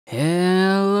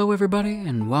everybody,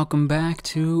 and welcome back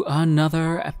to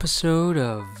another episode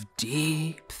of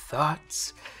Deep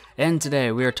Thoughts. And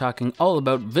today we are talking all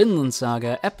about Vinland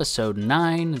Saga Episode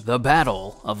 9, The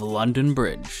Battle of London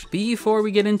Bridge. Before we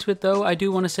get into it though, I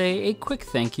do want to say a quick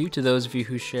thank you to those of you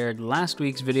who shared last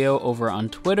week's video over on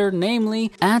Twitter,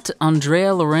 namely at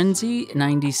Andrea Lorenzi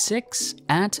 96,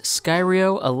 at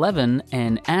Skyrio11,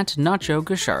 and at Nacho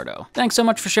Gashardo. Thanks so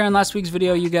much for sharing last week's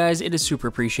video, you guys. It is super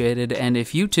appreciated, and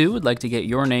if you too would like to get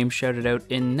your name shouted out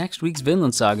in next week's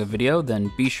Vinland Saga video,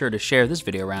 then be sure to share this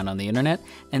video around on the internet,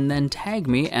 and then tag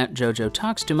me at JoJo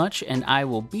Talks Too Much, and I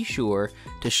will be sure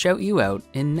to shout you out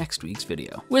in next week's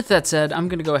video. With that said, I'm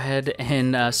gonna go ahead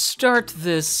and start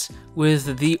this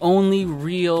with the only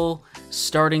real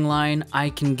starting line I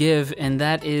can give, and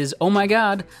that is, oh my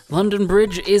god, London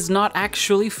Bridge is not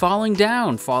actually falling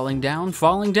down, falling down,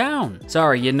 falling down.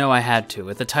 Sorry, you know I had to.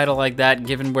 With a title like that,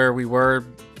 given where we were,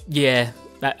 yeah,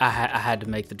 I had to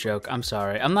make the joke. I'm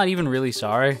sorry. I'm not even really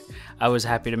sorry. I was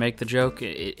happy to make the joke.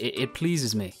 It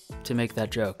pleases me to make that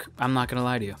joke. I'm not gonna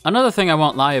lie to you. Another thing I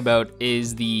won't lie about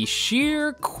is the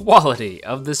sheer quality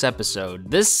of this episode.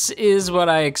 This is what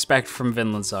I expect from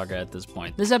Vinland Saga at this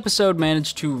point. This episode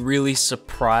managed to really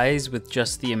surprise with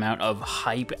just the amount of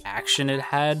hype action it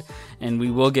had, and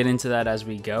we will get into that as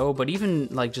we go, but even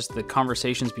like just the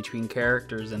conversations between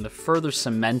characters and the further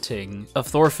cementing of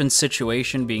Thorfinn's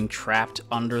situation being trapped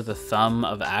under the thumb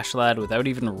of Askeladd without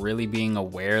even really being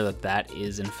aware that that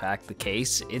is in fact the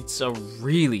case. It's a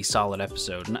really solid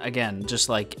episode, and again, just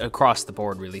like across the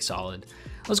board, really solid.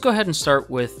 Let's go ahead and start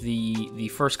with the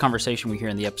first conversation we hear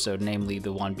in the episode, namely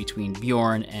the one between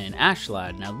Bjorn and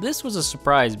Askeladd. Now, this was a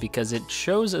surprise because it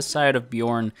shows a side of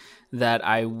Bjorn that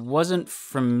I wasn't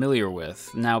familiar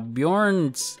with. Now,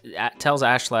 Bjorn tells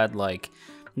Askeladd, like,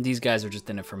 these guys are just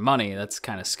in it for money. That's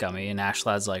kind of scummy. And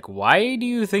Askeladd's like, why do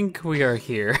you think we are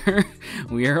here?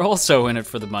 We are also in it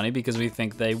for the money because we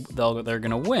think they're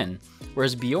gonna win.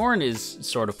 Whereas Bjorn is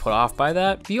sort of put off by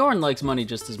that. Bjorn likes money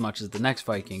just as much as the next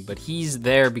Viking, but he's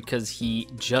there because he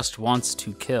just wants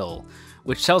to kill.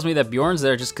 Which tells me that Bjorn's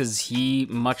there just because he,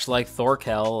 much like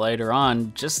Thorkell later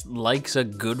on, just likes a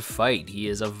good fight. He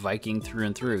is a Viking through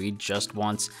and through. He just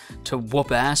wants to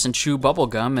whoop ass and chew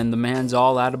bubblegum, and the man's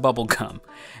all out of bubblegum.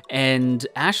 And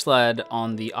Askeladd,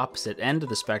 on the opposite end of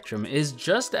the spectrum, is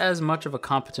just as much of a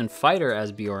competent fighter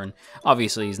as Bjorn.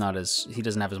 Obviously, he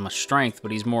doesn't have as much strength,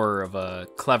 but he's more of a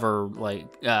clever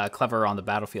on the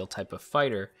battlefield type of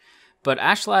fighter. But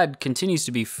Askeladd continues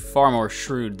to be far more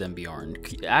shrewd than Bjorn.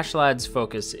 Askeladd's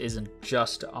focus isn't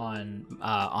just on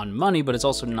money, but it's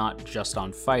also not just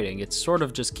on fighting. It's sort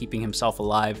of just keeping himself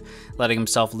alive, letting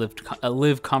himself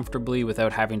live comfortably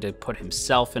without having to put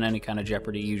himself in any kind of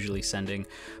jeopardy, usually sending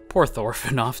poor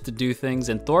Thorfinn off to do things,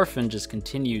 and Thorfinn just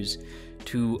continues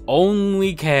to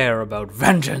only care about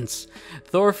vengeance.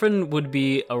 Thorfinn would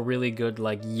be a really good,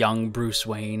 like, young Bruce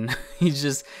Wayne. He's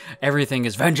just, everything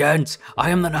is vengeance.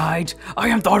 I am the knight. I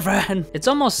am Thorfinn. It's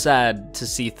almost sad to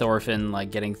see Thorfinn,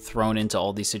 like, getting thrown into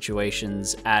all these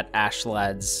situations at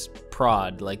Askeladd's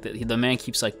prod. Like, the man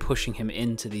keeps, like, pushing him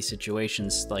into these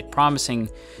situations, like,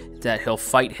 promising that he'll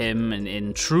fight him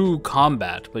in true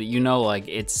combat, but you know, like,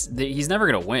 he's never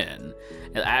gonna win.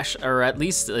 Or at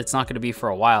least it's not going to be for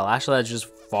a while. Askeladd's just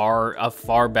a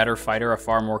far better fighter, a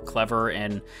far more clever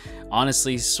and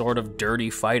honestly sort of dirty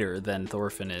fighter than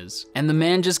Thorfinn is. And the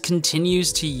man just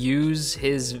continues to use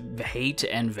his hate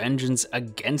and vengeance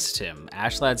against him.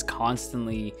 Askeladd's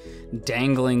constantly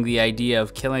dangling the idea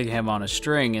of killing him on a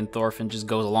string, and Thorfinn just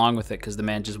goes along with it because the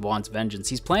man just wants vengeance.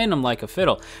 He's playing him like a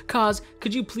fiddle. Kaz,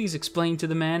 could you please explain to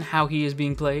the man how he is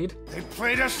being played? They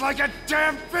played us like a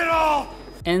damn fiddle!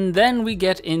 And then we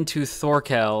get into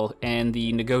Thorkell and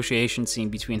the negotiation scene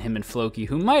between him and Floki,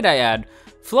 who, might I add,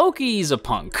 Floki's a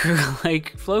punk.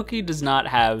 Like, Floki does not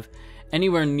have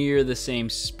anywhere near the same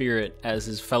spirit as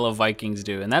his fellow Vikings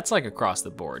do, and that's like across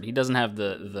the board. He doesn't have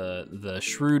the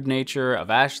shrewd nature of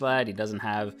Askeladd. He doesn't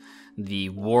have the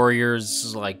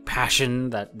warriors like passion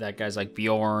that guys like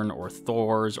Bjorn or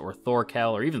Thor's or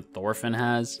Thorkell or even Thorfinn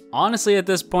has. Honestly, at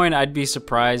this point, I'd be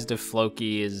surprised if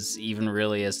Floki is even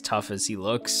really as tough as he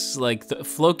looks. Like,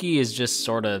 Floki is just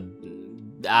sort of,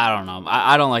 I don't know.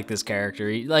 I don't like this character.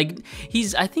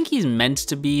 I think he's meant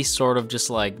to be sort of just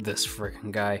like this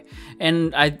freaking guy.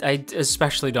 And I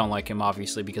especially don't like him,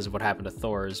 obviously, because of what happened to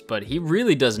Thor's, but he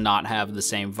really does not have the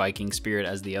same Viking spirit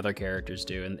as the other characters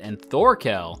do. And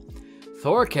Thorkell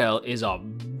is a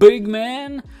big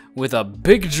man with a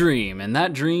big dream, and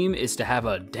that dream is to have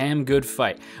a damn good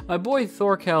fight. My boy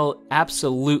Thorkell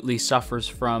absolutely suffers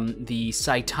from the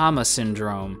Saitama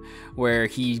syndrome, where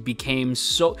he became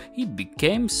so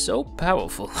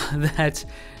powerful that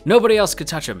nobody else could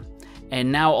touch him.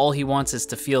 and now all he wants is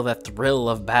to feel that thrill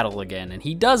of battle again, and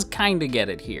he does kind of get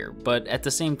it here, but at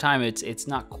the same time, it's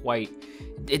not quite,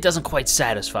 it doesn't quite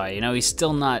satisfy, you know, he's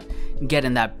still not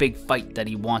getting that big fight that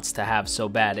he wants to have so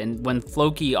bad. And when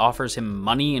Floki offers him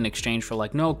money in exchange for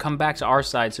like, no, come back to our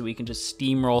side so we can just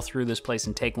steamroll through this place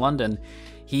and take London,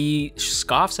 he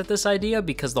scoffs at this idea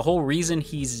because the whole reason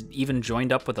he's even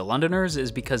joined up with the Londoners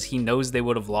is because he knows they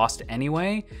would have lost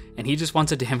anyway, and he just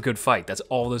wants a damn good fight. That's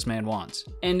all this man wants.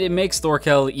 And it makes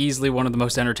Thorkell easily one of the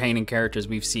most entertaining characters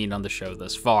we've seen on the show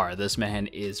thus far. This man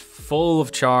is full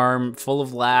of charm, full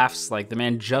of laughs, like the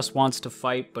man just wants to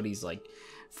fight, but he's like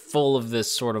full of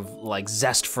this sort of like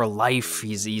zest for life.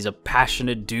 He's a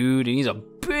passionate dude, and he's a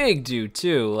big dude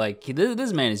too. Like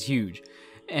this man is huge.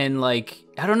 And like,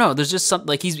 I don't know, there's just something,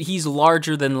 like he's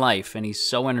larger than life, and he's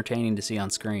so entertaining to see on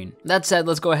screen. That said,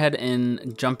 let's go ahead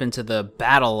and jump into the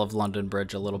Battle of London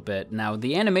Bridge a little bit. Now,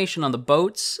 the animation on the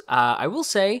boats, I will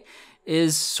say,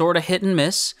 is sort of hit and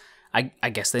miss. I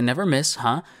guess they never miss,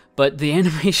 huh? But the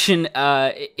animation,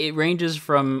 it ranges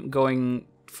from going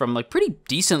from like pretty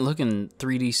decent looking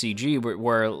 3D CG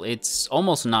where it's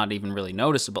almost not even really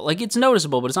noticeable. Like, it's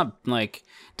noticeable, but it's not like,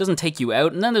 it doesn't take you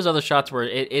out. And then there's other shots where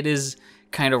it is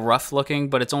kind of rough looking,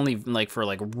 but it's only like for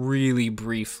like really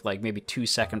brief, like maybe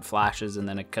 2-second flashes, and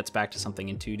then it cuts back to something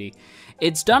in 2D.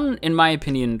 It's done, in my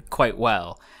opinion, quite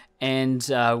well. And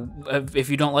if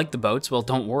you don't like the boats, well,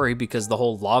 don't worry, because the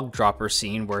whole log dropper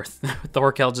scene where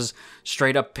Thorkell just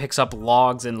straight up picks up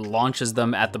logs and launches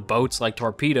them at the boats like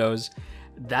torpedoes,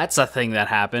 that's a thing that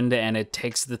happened, and it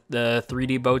takes the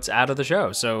 3D boats out of the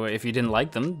show. So if you didn't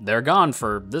like them, they're gone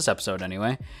for this episode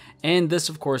anyway. And this,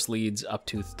 of course, leads up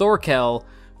to Thorkell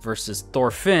versus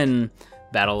Thorfinn,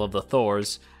 Battle of the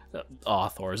Thors.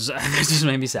 Thors. That just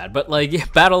made me sad. But,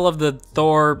 like, Battle of the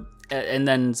Thor, and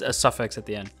then a suffix at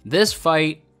the end. This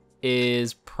fight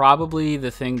is probably the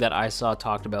thing that I saw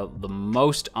talked about the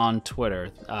most on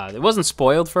Twitter. It wasn't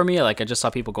spoiled for me. Like, I just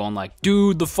saw people going like,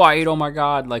 dude, the fight, oh my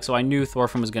god. Like, so I knew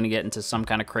Thorfinn was going to get into some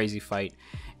kind of crazy fight.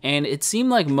 And it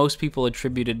seemed like most people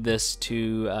attributed this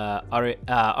to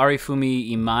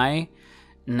Arifumi Imai.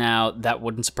 Now, that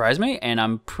wouldn't surprise me, and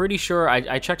I'm pretty sure,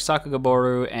 I checked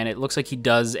Sakagoboru, and it looks like he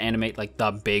does animate, like,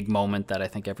 the big moment that I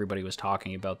think everybody was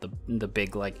talking about, the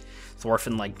big, like,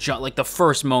 Thorfinn, like, jump, like, the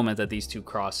first moment that these two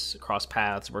cross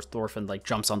paths, where Thorfinn, like,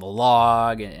 jumps on the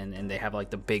log, and they have,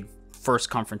 like, the big first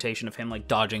confrontation of him, like,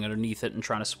 dodging underneath it and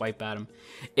trying to swipe at him.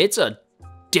 It's a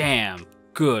damn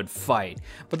good fight,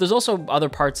 but there's also other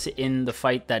parts in the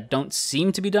fight that don't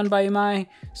seem to be done by Imai,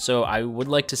 so I would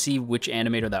like to see which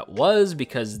animator that was,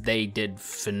 because they did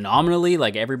phenomenally.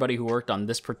 Like, everybody who worked on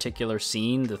this particular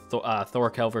scene, the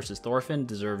Thorkell versus Thorfinn,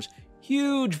 deserves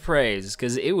huge praise,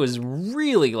 because it was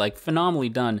really, like, phenomenally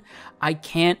done. I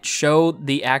can't show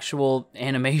the actual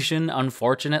animation,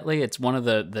 unfortunately. It's one of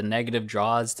the negative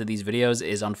draws to these videos,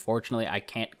 is unfortunately I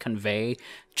can't convey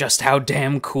just how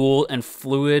damn cool and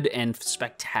fluid and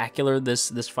spectacular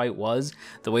this fight was.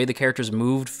 The way the characters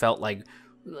moved felt like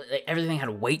everything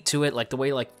had weight to it, like the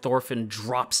way like Thorfinn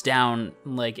drops down,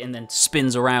 like, and then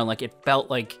spins around, like it felt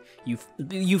like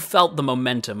you felt the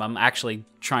momentum. I'm actually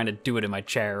trying to do it in my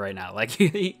chair right now. Like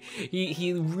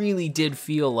he really did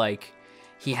feel like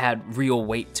he had real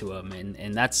weight to him,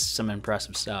 and that's some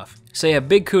impressive stuff. So yeah,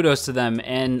 big kudos to them.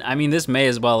 And I mean, this may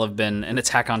as well have been an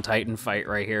Attack on Titan fight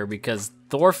right here, because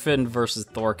Thorfinn versus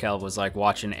Thorkell was like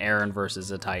watching Eren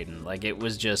versus a Titan. Like, it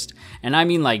was just, and I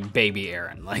mean like baby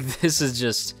Eren. Like, this is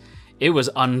just, it was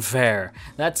unfair.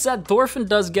 That said, Thorfinn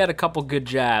does get a couple good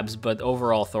jabs, but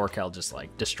overall Thorkell just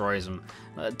like destroys him.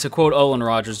 To quote Olin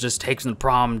Rogers, just takes him to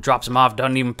prom, drops him off,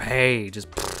 doesn't even pay, just.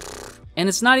 And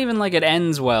it's not even like it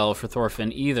ends well for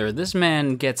Thorfinn either. This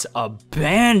man gets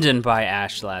abandoned by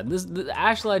Ashlad.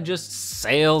 Ashlad just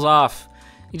sails off.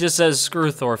 He just says,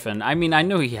 screw Thorfinn. I mean, I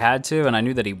knew he had to, and I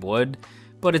knew that he would,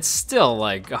 but it's still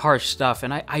like harsh stuff.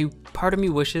 And part of me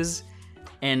wishes,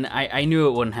 and I knew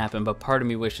it wouldn't happen, but part of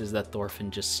me wishes that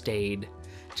Thorfinn just stayed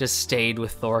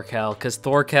with Thorkell, because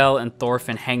Thorkell and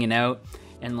Thorfinn hanging out,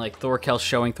 and like Thorkell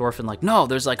showing Thorfinn like, no,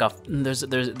 there's like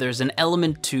there's an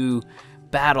element to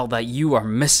battle that you are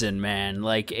missing, man.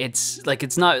 Like, it's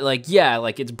not like, yeah,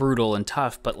 like it's brutal and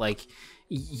tough, but like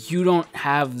you don't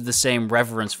have the same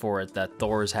reverence for it that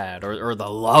Thor's had, or the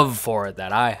love for it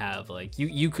that I have. Like,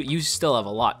 you still have a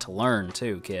lot to learn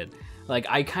too, kid. Like,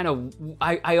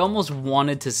 I almost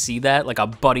wanted to see that, like a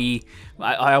buddy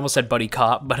I almost said buddy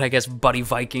cop, but I guess buddy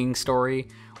Viking story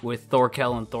with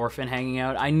Thorkell and Thorfinn hanging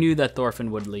out. I knew that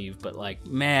Thorfinn would leave, but like,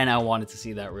 man, I wanted to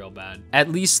see that real bad. At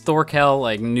least Thorkell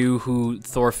like knew who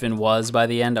Thorfinn was by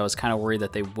the end. I was kind of worried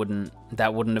that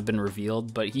that wouldn't have been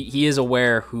revealed, but he is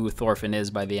aware who Thorfinn is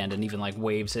by the end, and even like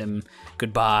waves him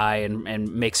goodbye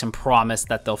and makes him promise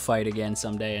that they'll fight again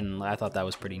someday, and I thought that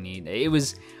was pretty neat. It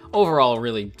was overall a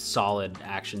really solid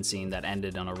action scene that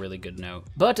ended on a really good note.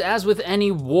 But as with any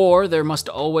war, there must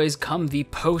always come the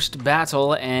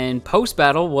post-battle, and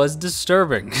post-battle was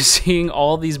disturbing. Seeing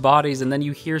all these bodies, and then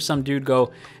you hear some dude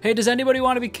go, "Hey, does anybody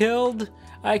want to be killed?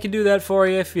 I can do that for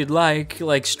you if you'd like."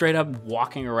 Like straight up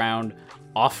walking around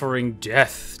offering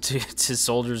death to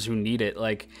soldiers who need it.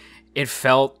 Like, it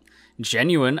felt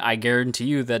genuine. I guarantee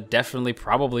you that definitely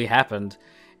probably happened,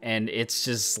 and it's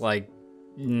just like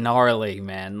gnarly,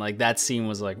 man. Like, that scene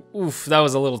was like, oof, that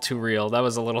was a little too real. That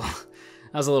was a little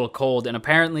cold. And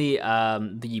apparently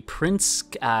the Prince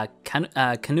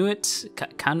Canute,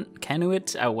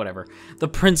 whatever, the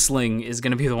Princeling is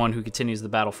going to be the one who continues the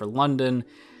battle for London.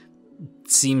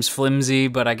 Seems flimsy,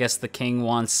 but I guess the king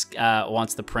wants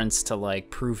the prince to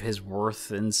like prove his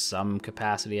worth in some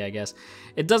capacity, I guess.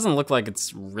 It doesn't look like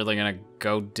it's really gonna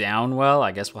go down well.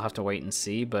 I guess we'll have to wait and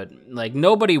see, but like,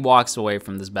 nobody walks away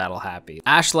from this battle happy.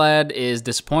 Ashlad is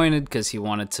disappointed because he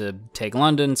wanted to take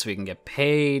London so he can get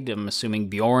paid. I'm assuming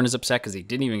Bjorn is upset because he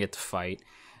didn't even get to fight.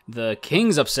 The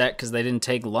king's upset because they didn't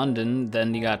take London.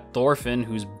 Then you got Thorfinn,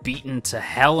 who's beaten to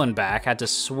hell and back, had to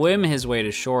swim his way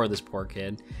to shore, this poor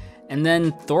kid. And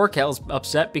then Thorkell's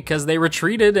upset because they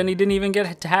retreated and he didn't even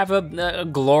get to have a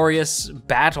glorious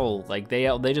battle. Like,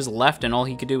 they just left, and all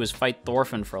he could do was fight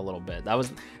Thorfinn for a little bit. That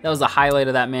was the highlight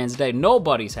of that man's day.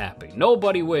 Nobody's happy.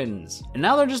 Nobody wins. And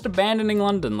now they're just abandoning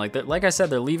London. Like I said,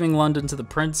 they're leaving London to the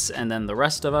prince, and then the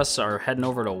rest of us are heading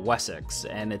over to Wessex.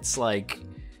 And it's like,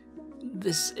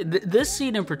 this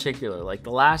scene in particular, like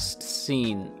the last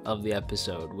scene of the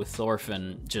episode with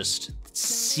Thorfinn just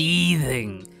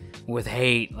seething with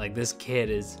hate. Like, this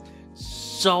kid is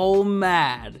so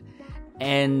mad,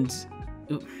 and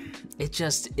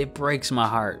it breaks my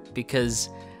heart, because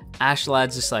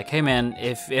Ashlad's just like, "Hey man,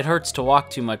 if it hurts to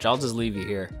walk too much, I'll just leave you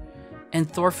here." And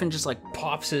Thorfinn just like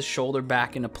pops his shoulder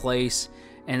back into place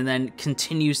and then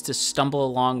continues to stumble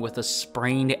along with a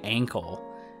sprained ankle,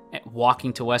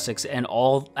 walking to Wessex, and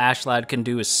all Ashlad can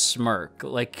do is smirk,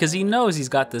 like, because he knows he's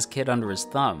got this kid under his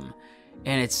thumb.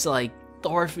 And it's like,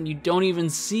 Thorfinn, you don't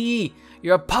even see.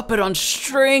 You're a puppet on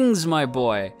strings, my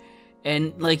boy.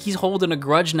 And like, he's holding a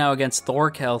grudge now against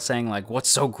Thorkell, saying like, "What's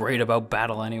so great about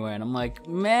battle anyway?" And I'm like,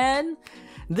 man,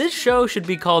 this show should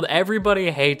be called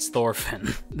Everybody Hates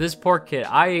Thorfinn. This poor kid.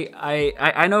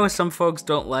 I know some folks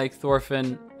don't like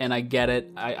Thorfinn, and I get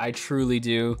it. I truly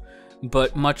do.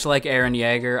 But much like Eren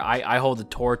Yeager, I hold a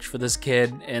torch for this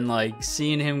kid, and like,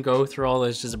 seeing him go through all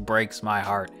this just breaks my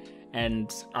heart.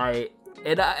 And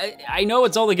I know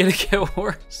it's only gonna get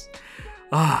worse.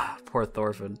 Ah, poor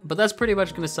Thorfinn. But that's pretty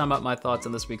much gonna sum up my thoughts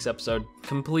on this week's episode.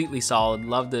 Completely solid,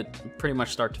 loved it pretty much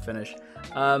start to finish.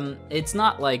 It's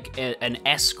not like an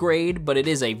S grade, but it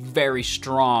is a very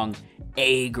strong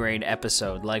A grade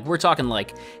episode. Like, we're talking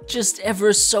like just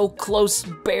ever so close,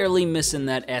 barely missing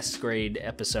that S grade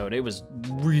episode. It was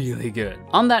really good.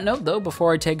 On that note though,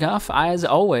 before I take off, as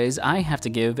always, I have to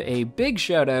give a big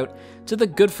shout out to the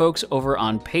good folks over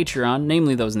on Patreon,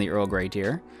 namely those in the Earl Grey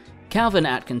tier: Calvin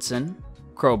Atkinson,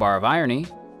 Crowbar of Irony,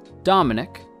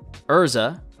 Dominic,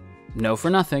 Urza, No For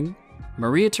Nothing,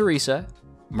 Maria Teresa,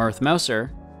 Mirth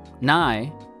Mouser,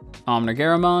 Nye, Omner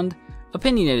Garamond,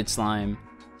 Opinionated Slime,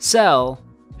 Cell,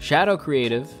 Shadow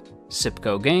Creative,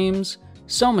 Sipco Games,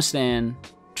 Somastan,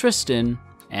 Tristan,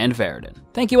 and Veridin.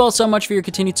 Thank you all so much for your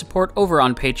continued support over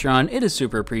on Patreon. It is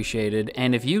super appreciated.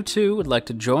 And if you too would like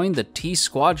to join the T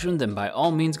Squadron, then by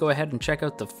all means go ahead and check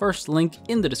out the first link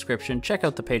in the description. Check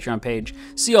out the Patreon page,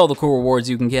 see all the cool rewards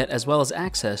you can get, as well as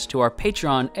access to our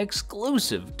Patreon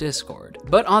exclusive Discord.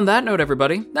 But on that note,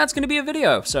 everybody, that's going to be a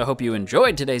video. So I hope you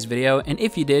enjoyed today's video. And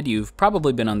if you did, you've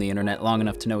probably been on the internet long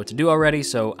enough to know what to do already.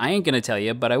 So I ain't going to tell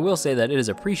you, but I will say that it is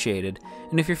appreciated.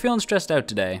 And if you're feeling stressed out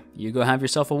today, you go have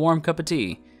yourself a warm cup of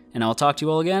tea. And I'll talk to you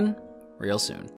all again real soon.